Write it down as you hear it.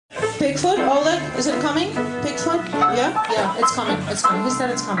Pigfoot, Oleg, is it coming? Pigfoot? Yeah? Yeah, it's coming, it's coming. He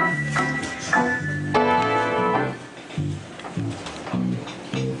said it's coming.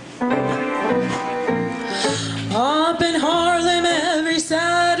 Up in Harlem every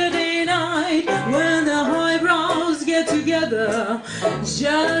Saturday night, when the highbrows get together,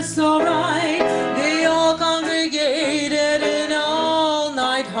 just alright, they all congregated in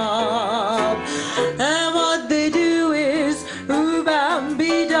all-night hop. And what they do is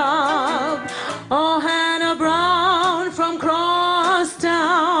ooh-bam-be-dub. Oh, Hannah Brown from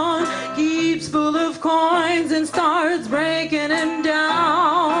crosstown keeps full of coins and starts breaking them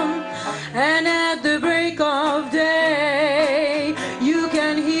down. And at the break of day, you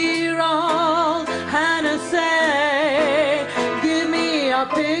can hear old Hannah say, give me a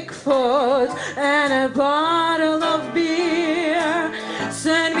Pigfoot and a bottle of beer.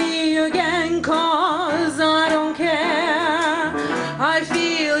 Send me again, 'cause I don't care. I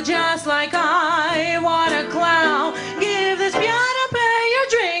feel just like I want a clown. Give this piano player a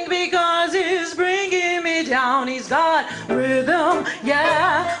drink because he's bringing me down. He's got rhythm,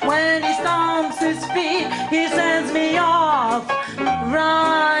 yeah. When he stomps his feet, he sends me off,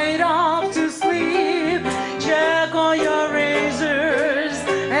 right off to sleep. Check all your razors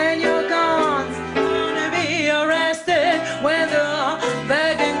and your guns. Gonna be arrested when the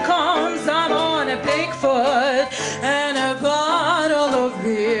begging comes. I'm on a Pigfoot and a bottle of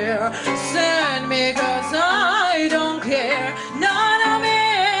beer. Send me 'cause I don't care. None of me,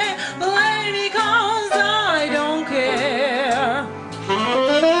 blame me 'cause I don't care.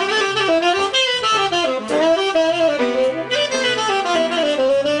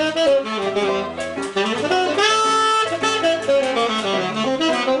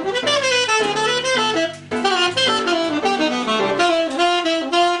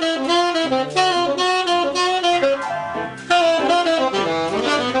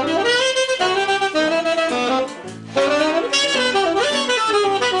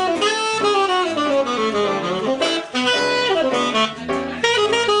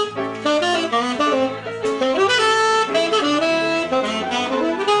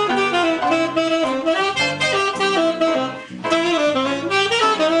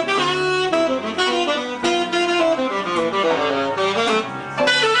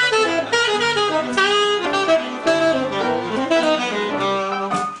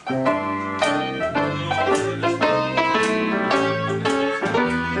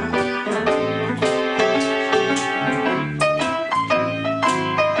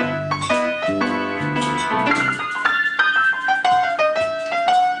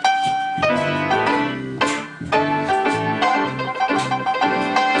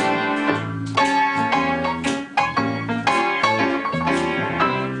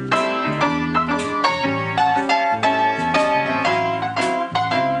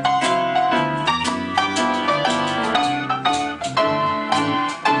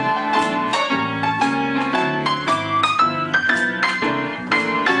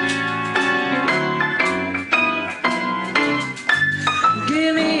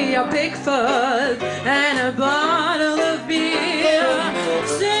 A Pigfoot and a bottle of beer.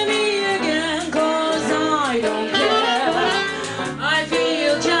 Send me again, 'cause I don't care. I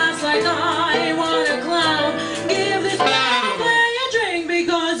feel just like I want a clown. Give this guy a drink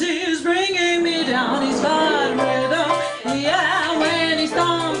because he's bringing me down. He's got rhythm, yeah. When he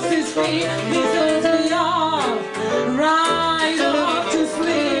stomps his feet,